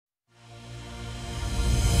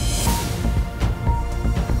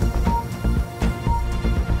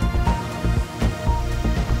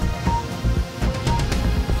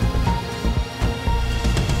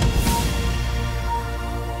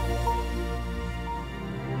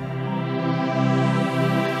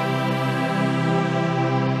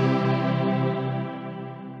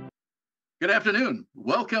Good afternoon.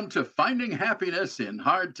 Welcome to Finding Happiness in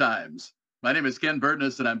Hard Times. My name is Ken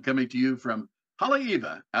Burtness, and I'm coming to you from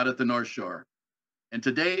Haleiwa out at the North Shore. And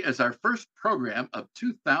today is our first program of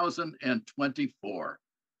 2024,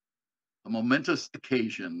 a momentous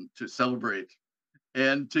occasion to celebrate.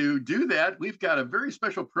 And to do that, we've got a very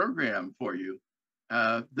special program for you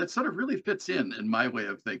that sort of really fits in my way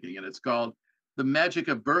of thinking. And it's called The Magic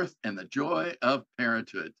of Birth and the Joy of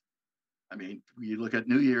Parenthood. I mean, you look at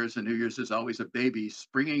New Year's, and New Year's is always a baby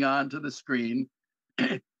springing onto the screen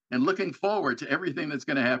and looking forward to everything that's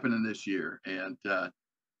going to happen in this year. And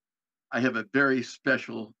I have a very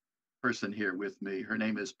special person here with me. Her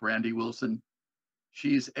name is Brandi Wilson.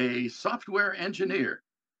 She's a software engineer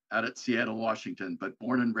out at Seattle, Washington, but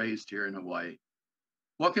born and raised here in Hawaii.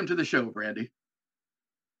 Welcome to the show, Brandi.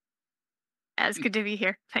 It's good to be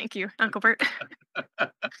here. Thank you, Uncle Bert.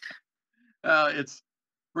 It's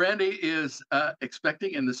Brandi is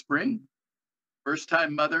expecting in the spring, first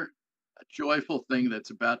time mother, a joyful thing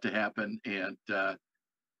that's about to happen. And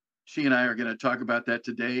she and I are going to talk about that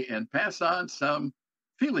today and pass on some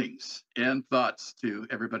feelings and thoughts to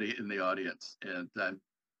everybody in the audience. And I'm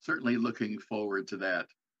certainly looking forward to that.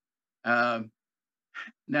 Um,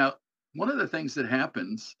 Now, one of the things that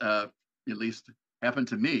happens, at least happened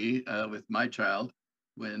to me with my child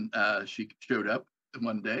when she showed up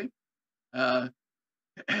one day, uh,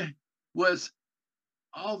 was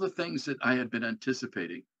all the things that I had been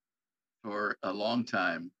anticipating for a long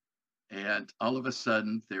time. And all of a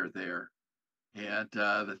sudden, they're there. And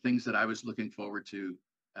the things that I was looking forward to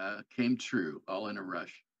came true all in a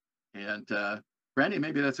rush. And Brandy,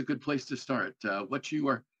 maybe that's a good place to start. What you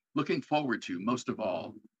are looking forward to most of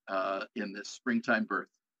all in this springtime birth.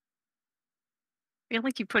 I feel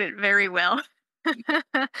like you put it very well.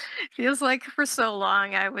 Feels like for so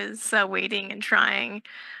long I was waiting and trying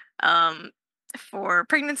um, for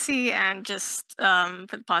pregnancy and just for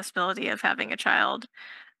the possibility of having a child.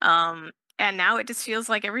 And now it just feels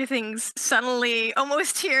like everything's suddenly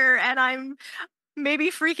almost here, and I'm maybe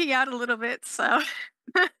freaking out a little bit. So,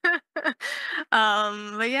 but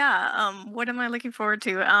yeah, what am I looking forward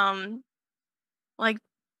to? Like,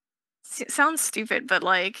 sounds stupid, but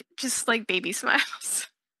like just like baby smiles.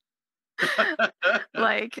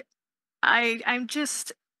 Like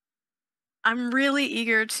I'm really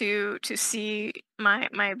eager to see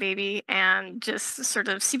my baby and just sort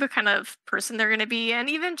of see what kind of person they're going to be, and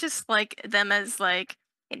even just like them as like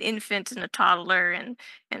an infant and a toddler, and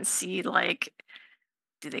see like,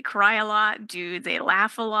 do they cry a lot, do they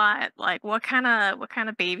laugh a lot, like what kind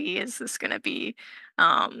of baby is this going to be.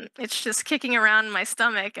 It's just kicking around in my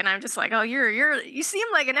stomach, and I'm just like, oh, you seem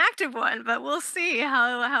like an active one, but we'll see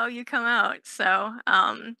how you come out. So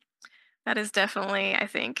that is definitely, I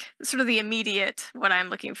think, sort of the immediate what I'm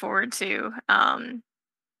looking forward to. Kind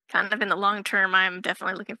of in the long term, I'm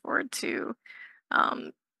definitely looking forward to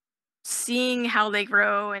um, seeing how they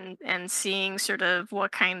grow, and seeing sort of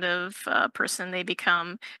what kind of person they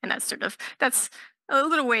become, and that's a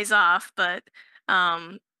little ways off, but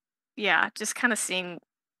um, yeah, just kind of seeing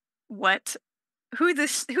what who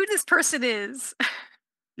this person is.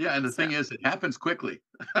 Yeah, and the So thing is, it happens quickly.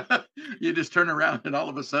 You just turn around, and all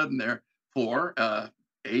of a sudden they're 4,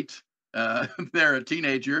 8, they're a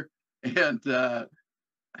teenager, and of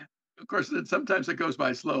course, then sometimes it goes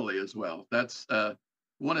by slowly as well. That's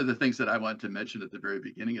one of the things that I wanted to mention at the very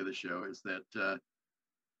beginning of the show is that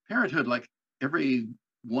parenthood, like every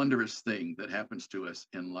wondrous thing that happens to us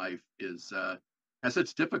in life, is has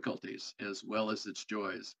its difficulties as well as its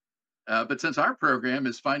joys. But since our program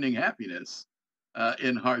is finding happiness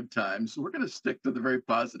in hard times, we're going to stick to the very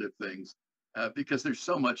positive things because there's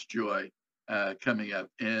so much joy coming up.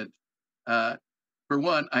 And uh, for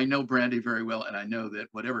one, I know Brandy very well, and I know that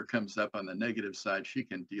whatever comes up on the negative side, she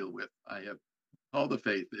can deal with. I have all the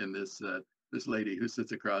faith in this lady who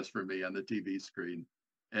sits across from me on the TV screen,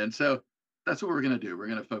 and so that's what we're going to do. We're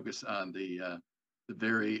going to focus on the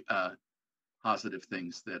very positive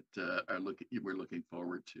things that we're looking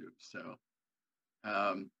forward to.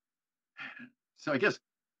 Um, so I guess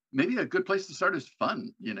maybe a good place to start is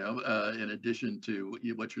fun. In addition to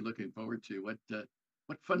what you're looking forward to,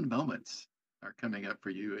 what fun moments are coming up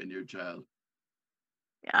for you and your child?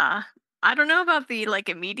 yeah. I don't know about the like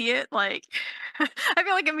immediate, like I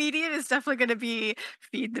feel like immediate is definitely gonna be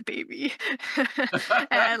feed the baby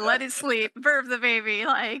and let it sleep, burp the baby,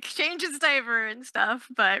 like change its diaper and stuff.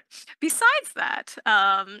 But besides that,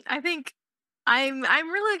 I think I'm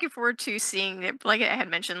really looking forward to seeing their, like I had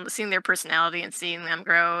mentioned, seeing their personality and seeing them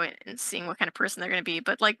grow, and seeing what kind of person they're gonna be.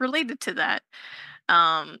 But like related to that,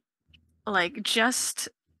 um, like just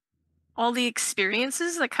all the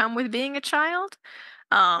experiences that come with being a child.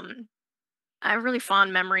 Um I have really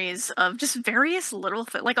fond memories of just various little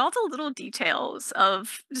like all the little details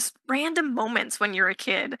of just random moments when you're a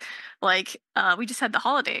kid. Like we just had the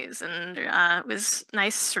holidays, and it was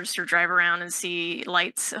nice sort of drive around and see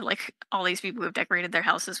lights, like all these people who have decorated their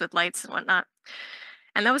houses with lights and whatnot.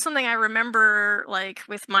 And that was something I remember, like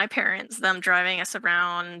with my parents, them driving us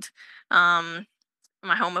around. Um,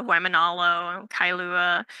 my home of Waimanalo and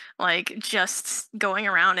Kailua, like just going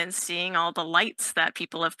around and seeing all the lights that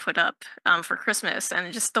people have put up for Christmas,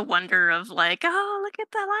 and just the wonder of like, oh, look at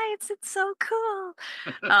the lights, it's so cool.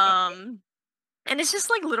 Um, and it's just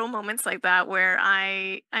like little moments like that where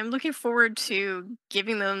I'm looking forward to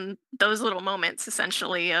giving them those little moments,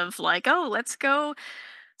 essentially, of like, oh, let's go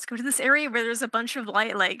to this area where there's a bunch of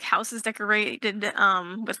like houses decorated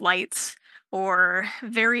with lights, or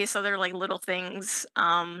various other like little things.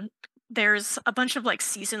 There's a bunch of like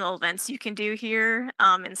seasonal events you can do here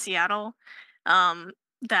in Seattle, um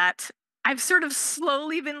that I've sort of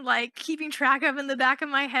slowly been like keeping track of in the back of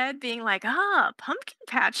my head, being like, ah, pumpkin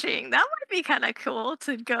patching, that would be kind of cool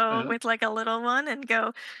to go Uh-huh. with like a little one and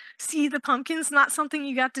go see the pumpkins. Not something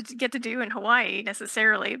you got to get to do in Hawaii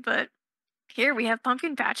necessarily, but here we have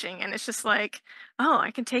pumpkin patching, and it's just like, oh,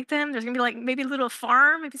 I can take them. There's gonna be like maybe a little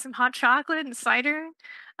farm, maybe some hot chocolate and cider.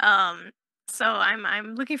 Um, so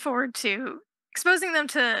I'm looking forward to exposing them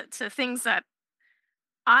to things that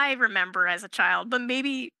I remember as a child, but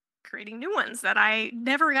maybe creating new ones that I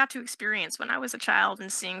never got to experience when I was a child,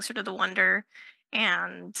 and seeing sort of the wonder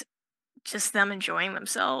and just them enjoying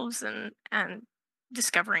themselves and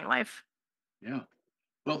discovering life. Yeah.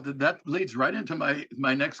 Well, that leads right into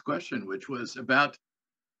my next question, which was about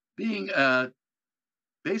being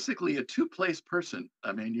basically a two-place person.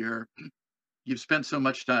 I mean, you've spent so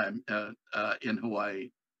much time in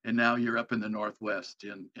Hawaii, and now you're up in the Northwest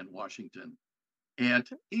in Washington. And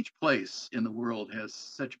each place in the world has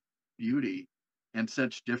such beauty and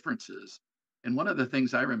such differences. And one of the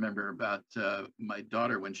things I remember about my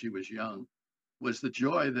daughter when she was young was the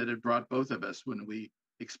joy that it brought both of us when we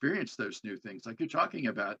experienced those new things. Like you're talking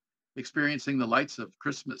about experiencing the lights of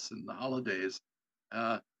Christmas and the holidays,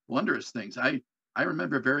 uh, wondrous things. I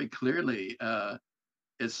remember very clearly,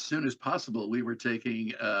 as soon as possible, we were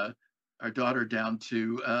taking our daughter down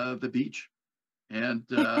to the beach, and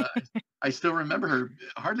I still remember her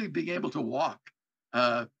hardly being able to walk,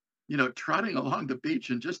 uh, trotting along the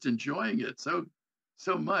beach and just enjoying it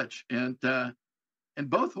so much. And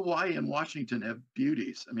both Hawaii and Washington have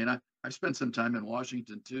beauties. I mean, I spent some time in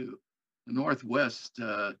Washington too. The Northwest,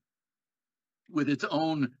 with its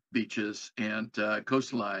own beaches and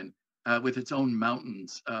coastline, with its own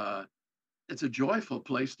mountains. It's a joyful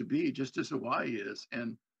place to be, just as Hawaii is.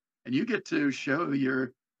 And you get to show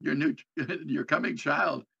your new your coming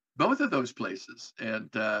child both of those places, and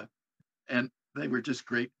they were just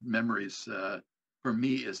great memories for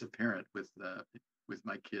me as a parent with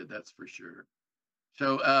my kid. That's for sure.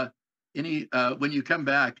 So, any when you come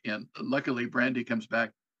back, and luckily Brandy comes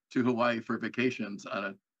back to Hawaii for vacations on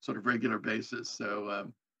a sort of regular basis. So,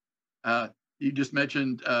 uh, you just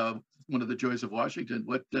mentioned one of the joys of Washington.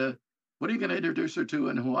 What are you going to introduce her to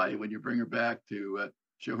in Hawaii when you bring her back to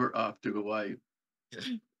show her off to Hawaii?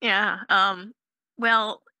 Yeah.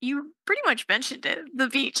 Well, you pretty much mentioned it, the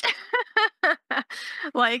beach.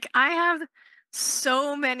 Like, I have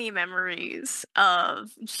so many memories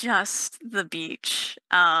of just the beach,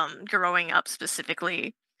 growing up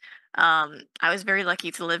specifically. I was very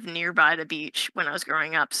lucky to live nearby the beach when I was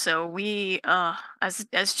growing up. So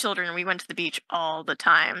as children, we went to the beach all the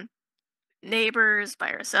time. Neighbors,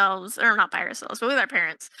 by ourselves, or not by ourselves, but with our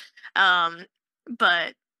parents. Um,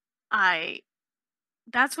 but I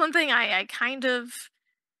that's one thing I kind of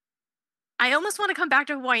I almost want to come back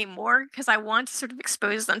to Hawaii more, because I want to sort of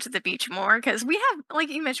expose them to the beach more, because we have, like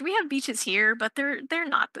you mentioned, we have beaches here, but they're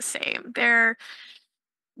not the same.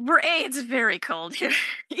 It's very cold here.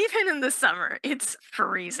 Even in the summer, it's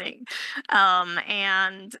freezing.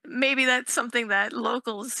 And maybe that's something that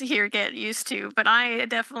locals here get used to, but I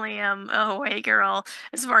definitely am a Hawaii girl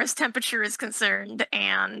as far as temperature is concerned,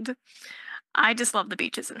 and I just love the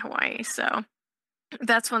beaches in Hawaii. So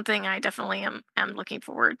that's one thing I definitely am looking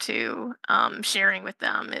forward to sharing with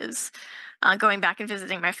them, is going back and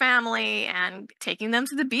visiting my family and taking them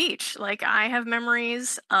to the beach. Like, I have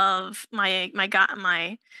memories of my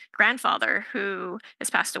grandfather, who has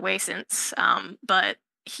passed away since, but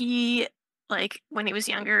he, like when he was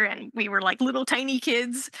younger and we were like little tiny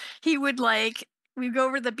kids, he would like we'd go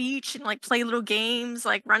over to the beach and like play little games,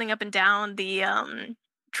 like running up and down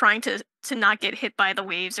trying to not get hit by the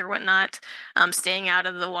waves or whatnot, staying out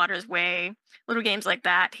of the water's way. Little games like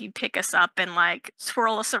that. He'd pick us up and like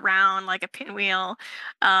swirl us around like a pinwheel.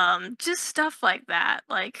 Just stuff like that.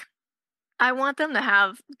 Like I want them to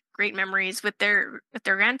have great memories with their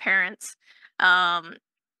grandparents. Um,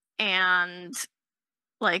 and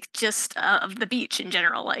like just of the beach in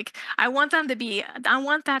general. Like I want that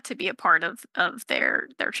to be a part of their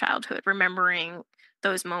childhood, remembering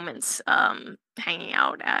those moments, hanging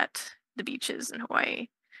out at the beaches in Hawaii.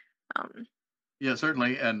 um Yeah,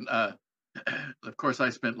 certainly. And of course, I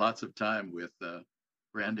spent lots of time with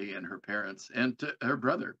Brandi and her parents and her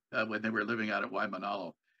brother when they were living out at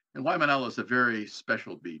Waimanalo. And Waimanalo is a very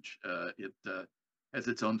special beach. It has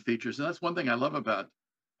its own features, and that's one thing I love about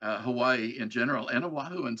Hawaii in general and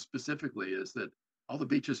Oahu and specifically is that all the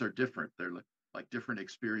beaches are different. They're like different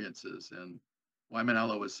experiences, and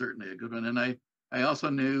Waimanalo was certainly a good one. And I also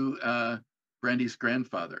knew Brandy's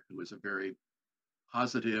grandfather, who was a very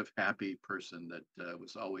positive, happy person that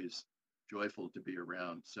was always joyful to be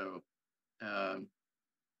around. So um,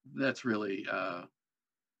 that's really,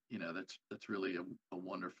 that's really a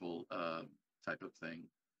wonderful type of thing.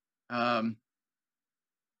 Um,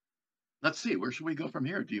 let's see, where should we go from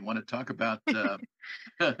here? Do you want to talk about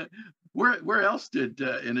where else did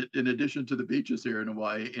in addition to the beaches here in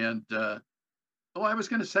Hawaii? And oh, I was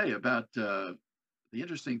going to say about the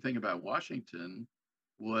interesting thing about Washington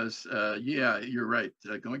was, yeah, you're right.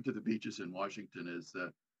 Going to the beaches in Washington is,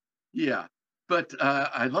 yeah, but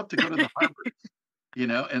I love to go to the harbor,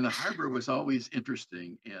 and the harbor was always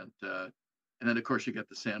interesting. And then of course you got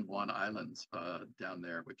the San Juan Islands down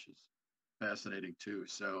there, which is fascinating too.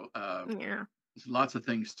 So yeah. there's lots of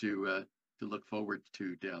things to look forward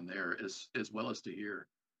to down there, as well as to here.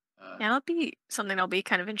 Uh, Yeah, that'll be something that'll be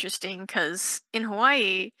kind of interesting because in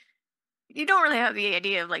Hawaii you don't really have the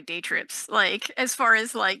idea of like day trips. Like as far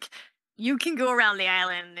as like you can go around the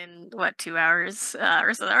island in what 2 hours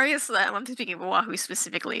or so. Or I guess I'm speaking of Oahu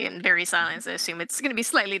specifically and various islands. I assume it's going to be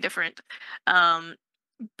slightly different. Um,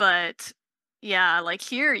 but yeah, like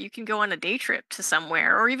here you can go on a day trip to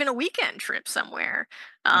somewhere or even a weekend trip somewhere.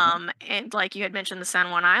 uh-huh. And like you had mentioned the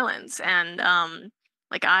San Juan Islands, and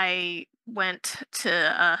like I went to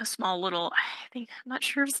a small little, I think, I'm not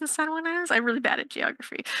sure if it's the San Juan Islands. I'm really bad at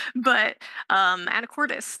geography, but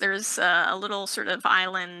Anacortes, there's a little sort of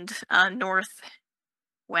island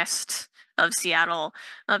northwest of Seattle,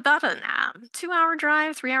 about a 2 hour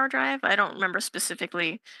drive, 3 hour drive. I don't remember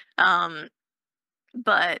specifically. Um,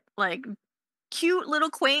 but like cute little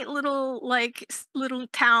quaint little like little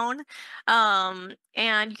town, and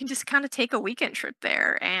you can just kind of take a weekend trip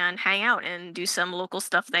there and hang out and do some local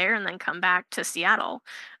stuff there and then come back to Seattle.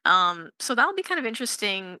 So that'll be kind of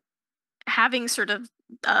interesting, having sort of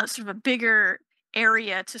a bigger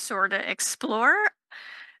area to sort of explore.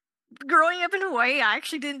 Growing up in Hawaii, I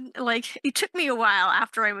actually didn't like, it took me a while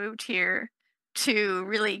after I moved here to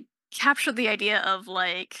really capture the idea of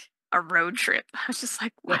like a road trip. I was just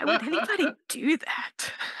like, why would anybody do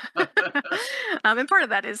that? And part of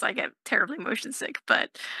that is I get terribly motion sick,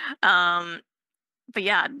 um, but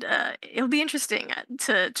yeah, it'll be interesting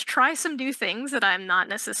to try some new things that I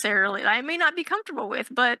may not be comfortable with,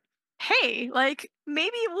 but hey, like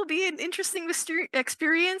maybe it will be an interesting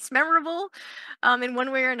experience, memorable, in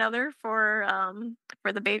one way or another for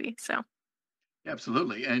the baby. So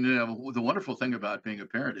Absolutely. And the wonderful thing about being a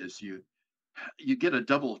parent is you get a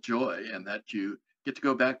double joy in that you get to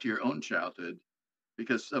go back to your own childhood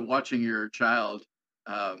because of watching your child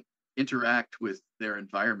uh, interact with their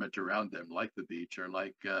environment around them, like the beach or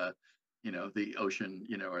like the ocean,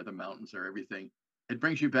 or the mountains or everything. It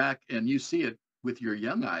brings you back, and you see it with your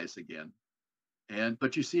young eyes again, and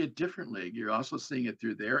but you see it differently. You're also seeing it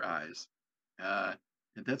through their eyes, uh,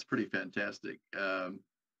 and that's pretty fantastic. The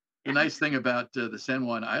yeah, nice thing about the San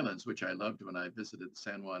Juan Islands, which I loved when I visited the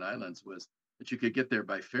San Juan Islands, was that you could get there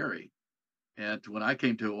by ferry. And when I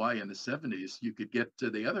came to Hawaii in the 70s, you could get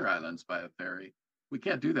to the other islands by a ferry. We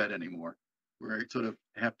can't do that anymore. We sort of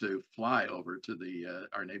have to fly over to the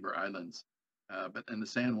our neighbor islands. But in the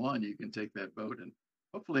San Juan, you can take that boat, and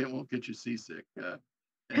hopefully it won't get you seasick. And,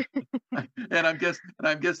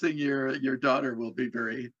 I'm guessing your daughter will be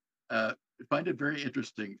very uh, find it very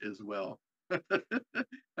interesting as well.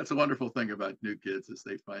 That's a wonderful thing about new kids is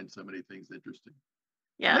they find so many things interesting.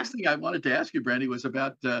 The yeah. next thing I wanted to ask you, Brandy, was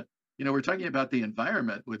about we're talking about the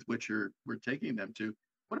environment with which we're taking them to.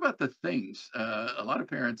 What about the things? A lot of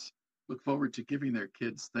parents look forward to giving their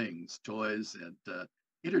kids things, toys, and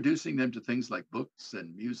introducing them to things like books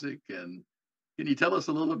and music. And can you tell us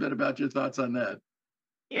a little bit about your thoughts on that?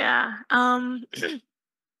 Yeah.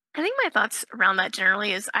 I think my thoughts around that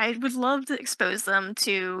generally is I would love to expose them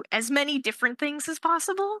to as many different things as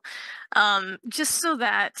possible, just so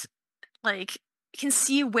that like can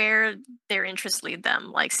see where their interests lead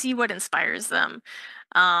them, like see what inspires them.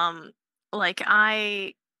 Um, like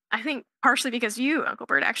I think partially because you, Uncle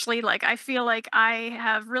Bert, actually, like I feel like I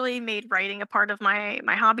have really made writing a part of my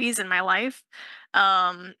hobbies in my life.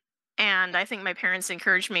 Um, and I think my parents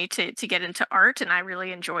encouraged me to get into art, and I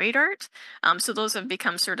really enjoyed art. So those have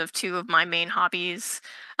become sort of two of my main hobbies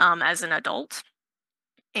as an adult.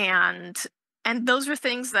 And those are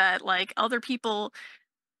things that like other people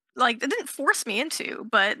like they didn't force me into,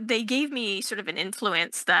 but they gave me sort of an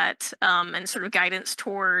influence that and sort of guidance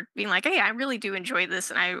toward being like, hey, I really do enjoy this,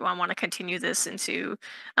 and I want to continue this into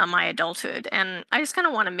my adulthood. And I just kind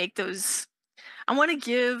of want to make those. I want to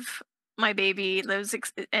give my baby those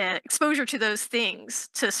exposure to those things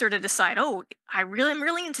to sort of decide, oh, I'm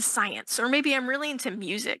really into science, or maybe I'm really into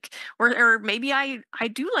music, or maybe I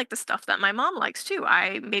do like the stuff that my mom likes too.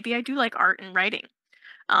 Maybe I do like art and writing.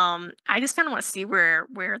 I just kind of want to see where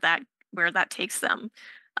that takes them.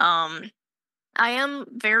 Um, I am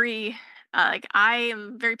very like I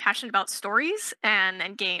am very passionate about stories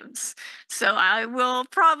and games, so I will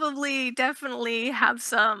probably definitely have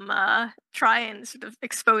some try and sort of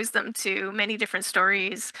expose them to many different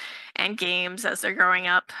stories and games as they're growing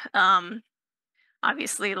up.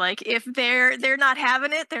 Obviously, like if they're not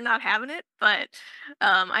having it, they're not having it, but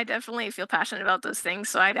I definitely feel passionate about those things,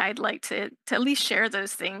 so I'd like to at least share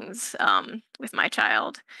those things with my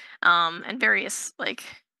child. And various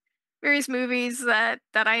movies that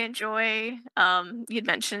I enjoy, you'd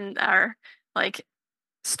mentioned are like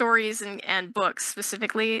stories and books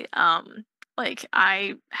specifically. Like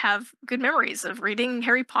I have good memories of reading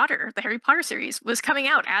Harry Potter. The Harry Potter series was coming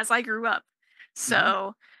out as I grew up. Hmm.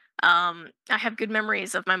 So I have good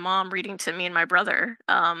memories of my mom reading to me and my brother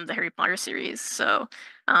the Harry Potter series. So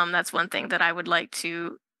that's one thing that I would like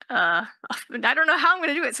to I don't know how I'm going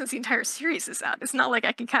to do it since the entire series is out. It's not like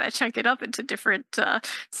I can kind of chunk it up into different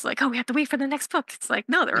it's like, oh, we have to wait for the next book. It's like,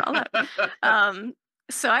 no, they're all out. Um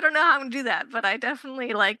so I don't know how I'm gonna do that, but I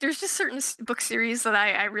definitely like. There's just certain book series that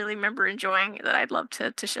I really remember enjoying that I'd love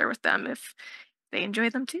to share with them if they enjoy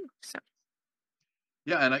them too. So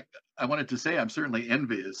Yeah, and I wanted to say I'm certainly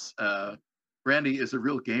envious. Brandy is a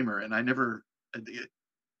real gamer, and I never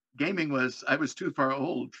gaming was I was too far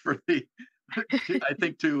old for the I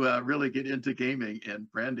think to really get into gaming,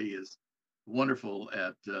 and Brandy is wonderful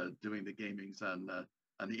at doing the gamings on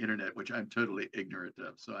the internet, which I'm totally ignorant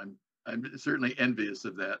of. So I'm certainly envious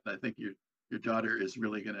of that, and I think your daughter is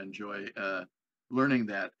really going to enjoy learning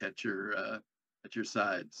that at your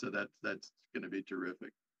side. So that's going to be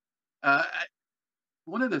terrific. I,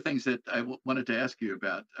 one of the things that wanted to ask you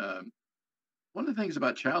about, one of the things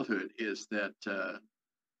about childhood is that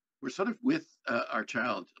we're sort of with our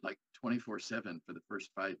child like 24/7 for the first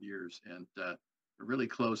 5 years, and we're really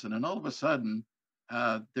close. And then all of a sudden,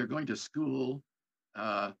 they're going to school,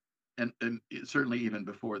 uh, and certainly even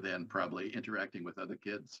before then, probably interacting with other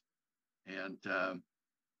kids. And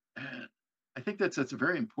I think that's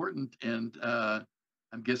very important. And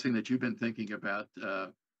I'm guessing that you've been thinking about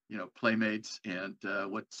playmates and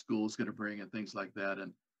what school's going to bring and things like that,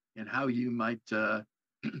 and how you might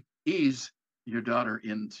ease your daughter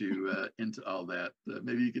into all that.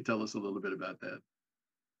 Maybe you could tell us a little bit about that.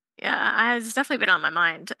 yeah, it's definitely been on my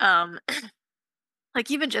mind. Like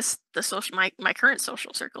even just the social my current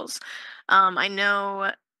social circles. I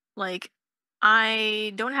know like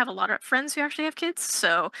I don't have a lot of friends who actually have kids,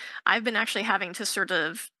 so I've been actually having to sort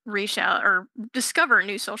of reach out or discover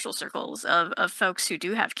new social circles of folks who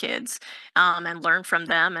do have kids, and learn from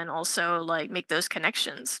them, and also like make those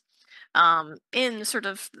connections. In sort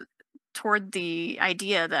of toward the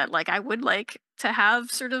idea that like I would like to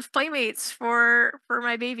have sort of playmates for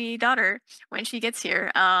my baby daughter when she gets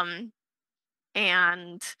here.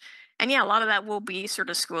 And yeah, a lot of that will be sort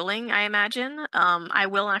of schooling, I imagine. I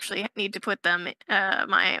will actually need to put them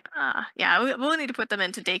my yeah, will need to put them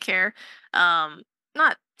into daycare.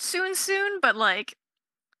 Not soon, but like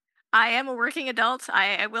I am a working adult.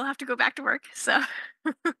 I will have to go back to work. So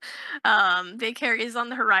daycare is on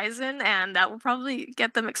the horizon, and that will probably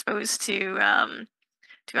get them exposed to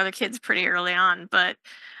other kids pretty early on. But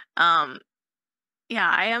um yeah,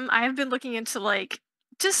 I have been looking into like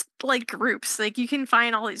just like groups. Like you can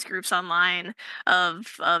find all these groups online of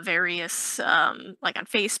various like on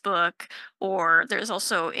Facebook, or there's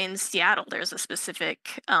also in Seattle there's a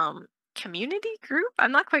specific community group.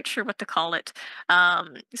 I'm not quite sure what to call it.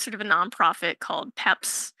 Sort of a nonprofit called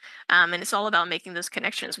PEPS. And it's all about making those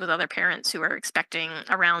connections with other parents who are expecting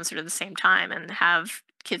around sort of the same time and have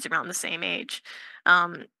kids around the same age.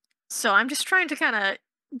 Um So I'm just trying to kind of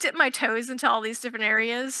dip my toes into all these different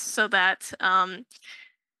areas so that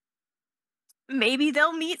maybe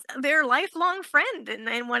they'll meet their lifelong friend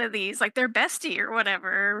in one of these, like their bestie or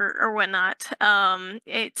whatever, or whatnot.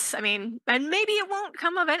 It's, I mean, and maybe it won't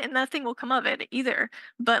come of it, and nothing will come of it either.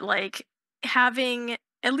 But like having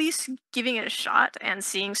at least giving it a shot and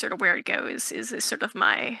seeing sort of where it goes is sort of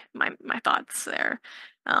my thoughts there.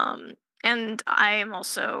 Um, and I am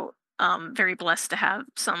also very blessed to have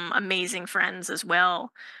some amazing friends as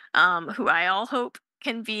well, who I all hope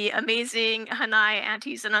can be amazing Hanai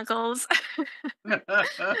aunties and uncles.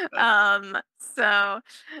 So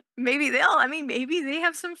maybe I mean, maybe they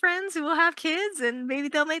have some friends who will have kids and maybe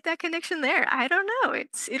they'll make that connection there. I don't know.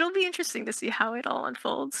 It'll be interesting to see how it all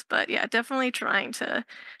unfolds. But yeah, definitely trying to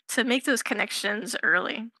make those connections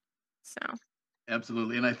early. So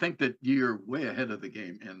Absolutely. And I think that you're way ahead of the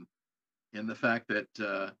game in the fact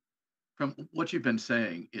that from what you've been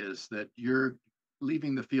saying is that you're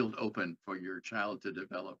leaving the field open for your child to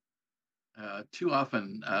develop. Too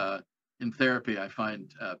often in therapy, I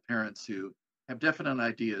find parents who have definite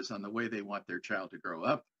ideas on the way they want their child to grow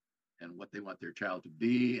up and what they want their child to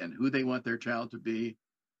be and who they want their child to be.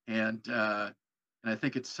 And I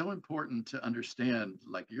think it's so important to understand,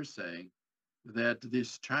 like you're saying, that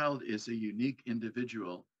this child is a unique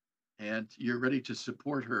individual and you're ready to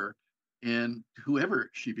support her in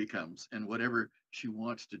whoever she becomes and whatever she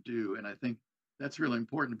wants to do. And I think that's really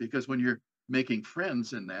important because when you're making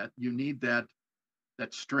friends in that, you need that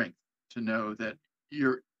strength to know that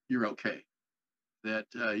you're okay, that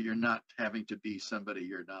you're not having to be somebody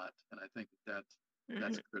you're not. And I think that's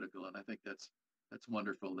mhm. critical. And I think that's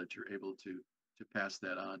wonderful that you're able to pass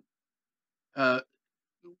that on. Uh,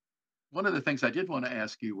 One of the things I did want to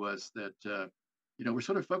ask you was that we're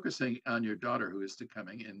sort of focusing on your daughter who is to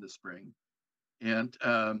coming in the spring, and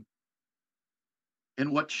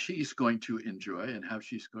and what she's going to enjoy and how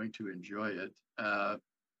she's going to enjoy it. Uh,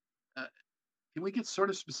 can we get sort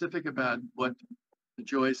of specific about what the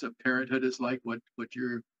joys of parenthood is like? What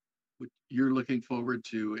you're looking forward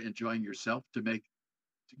to enjoying yourself to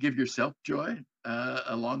give yourself joy,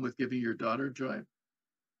 along with giving your daughter joy.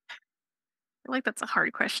 I feel like that's a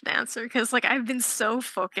hard question to answer because like I've been so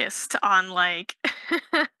focused on like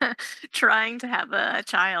trying to have a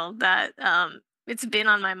child that it's been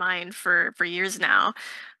on my mind for years now.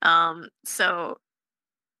 So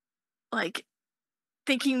like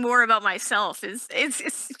thinking more about myself is it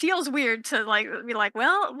feels weird to like be like,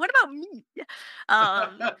 well, what about me?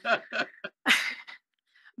 Um,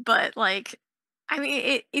 but like, I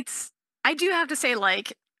mean, it's I do have to say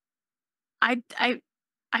like I I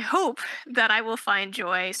I hope that I will find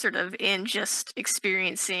joy sort of in just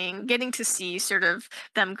experiencing, getting to see sort of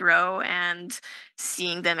them grow and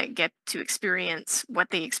seeing them get to experience what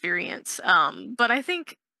they experience. But I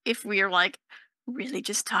think if we are like really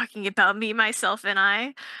just talking about me, myself, and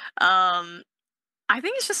um, I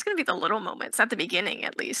think it's just going to be the little moments at the beginning,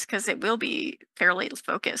 at least, because it will be fairly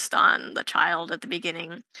focused on the child at the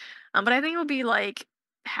beginning. But I think it'll be like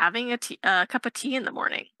having a cup of tea in the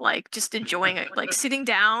morning, like just enjoying it, like sitting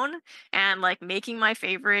down and like making my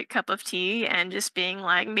favorite cup of tea and just being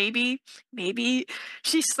like, maybe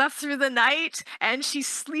she slept through the night and she's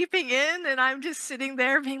sleeping in, and I'm just sitting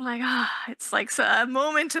there being like, ah, it's like a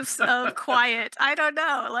moment of quiet. I don't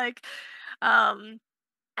know, like. Um,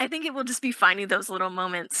 I think it will just be finding those little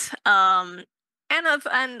moments.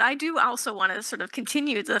 And I do also want to sort of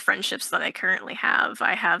continue the friendships that I currently have.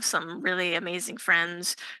 I have some really amazing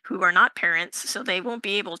friends who are not parents, so they won't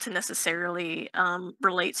be able to necessarily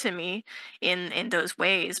relate to me in those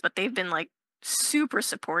ways, but they've been like super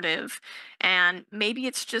supportive. And maybe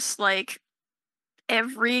it's just like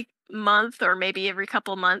every month or maybe every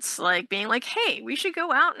couple months, like being like, hey, we should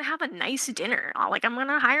go out and have a nice dinner. Like I'm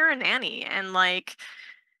gonna hire a nanny and like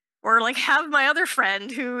or like have my other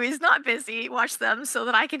friend who is not busy watch them so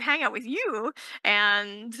that I can hang out with you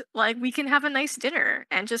and like we can have a nice dinner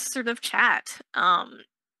and just sort of chat.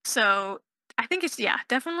 So I think it's yeah,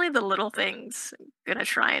 definitely the little things. I'm gonna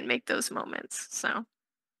try and make those moments. So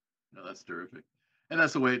No, that's terrific. And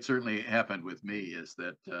that's the way it certainly happened with me is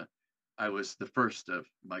that I was the first of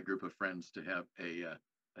my group of friends to have a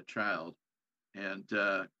child. And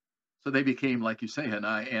so they became, like you say, and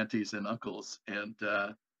I aunties and uncles. And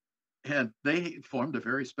they formed a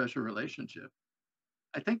very special relationship.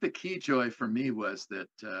 I think the key joy for me was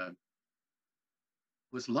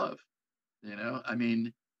love. I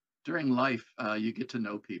mean, during life, you get to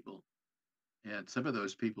know people. And some of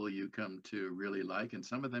those people you come to really like, and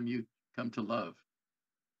some of them you come to love.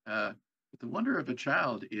 But the wonder of a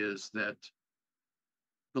child is that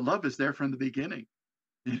the love is there from the beginning.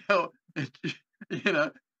 You know, it, you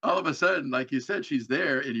know, all of a sudden, like you said, she's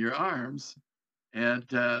there in your arms, and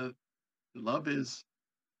love is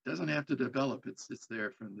doesn't have to develop. It's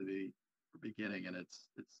there from the beginning, and it's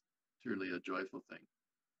truly a joyful thing.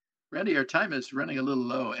 Randy, our time is running a little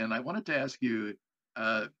low, and I wanted to ask you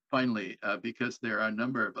finally, because there are a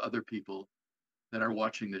number of other people that are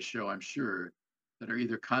watching this show, I'm sure, that are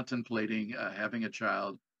either contemplating having a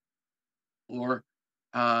child or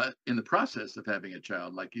in the process of having a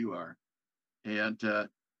child, like you are. And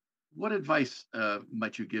what advice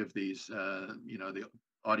might you give these, the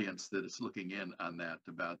audience that is looking in on that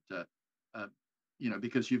about, uh,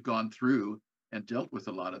 because you've gone through and dealt with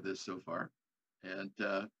a lot of this so far, and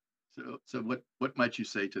so what might you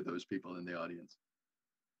say to those people in the audience?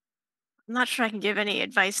 I'm not sure I can give any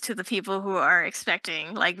advice to the people who are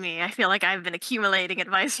expecting, like me. I feel like I've been accumulating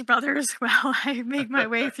advice from others while I make my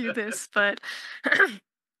way through this. But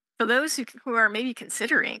for those who are maybe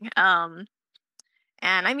considering, and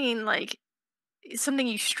I mean, like, it's something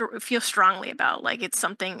you feel strongly about, like it's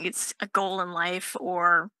a goal in life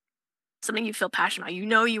or something you feel passionate about. You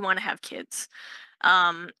know, you want to have kids.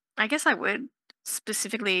 I guess I would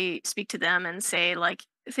specifically speak to them and say, like,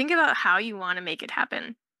 think about how you want to make it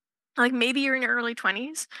happen. Like, maybe you're in your early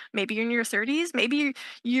 20s, maybe you're in your 30s, maybe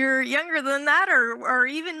you're younger than that, or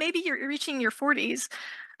even maybe you're reaching your 40s.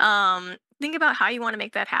 Think about how you want to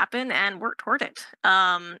make that happen and work toward it.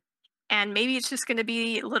 And maybe it's just going to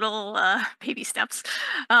be little baby steps.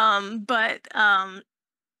 But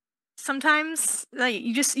sometimes, like,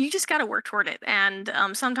 you just got to work toward it, and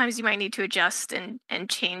sometimes you might need to adjust and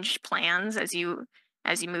change plans as you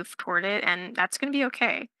move toward it, and that's going to be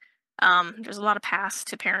okay. There's a lot of paths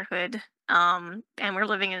to parenthood, and we're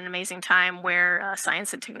living in an amazing time where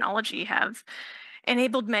science and technology have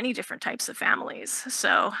enabled many different types of families.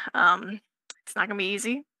 So it's not going to be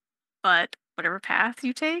easy, but whatever path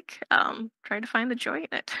you take, try to find the joy in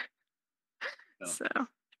it. No, So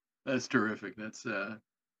that's terrific. That's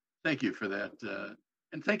thank you for that,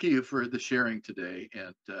 and thank you for the sharing today.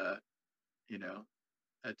 And you know,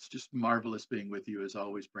 it's just marvelous being with you as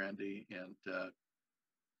always, Brandy. And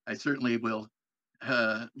I certainly will,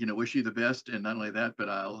 wish you the best. And not only that, but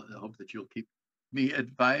I'll hope that you'll keep me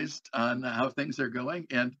advised on how things are going.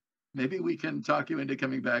 And maybe we can talk you into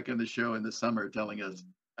coming back on the show in the summer, telling us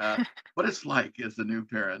what it's like as a new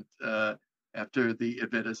parent after the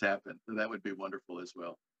event has happened. So that would be wonderful as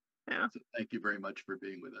well. yeah. So thank you very much for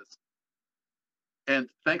being with us. And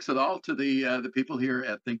thanks at all to the people here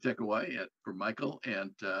at ThinkTech Hawaii, for Michael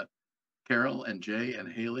and Carol and Jay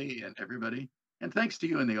and Haley and everybody. And thanks to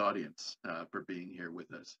you in the audience for being here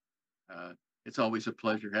with us. It's always a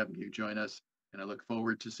pleasure having you join us. And I look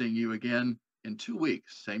forward to seeing you again in 2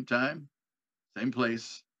 weeks, same time, same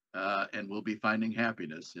place. And we'll be finding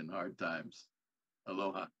happiness in hard times.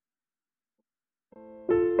 Aloha.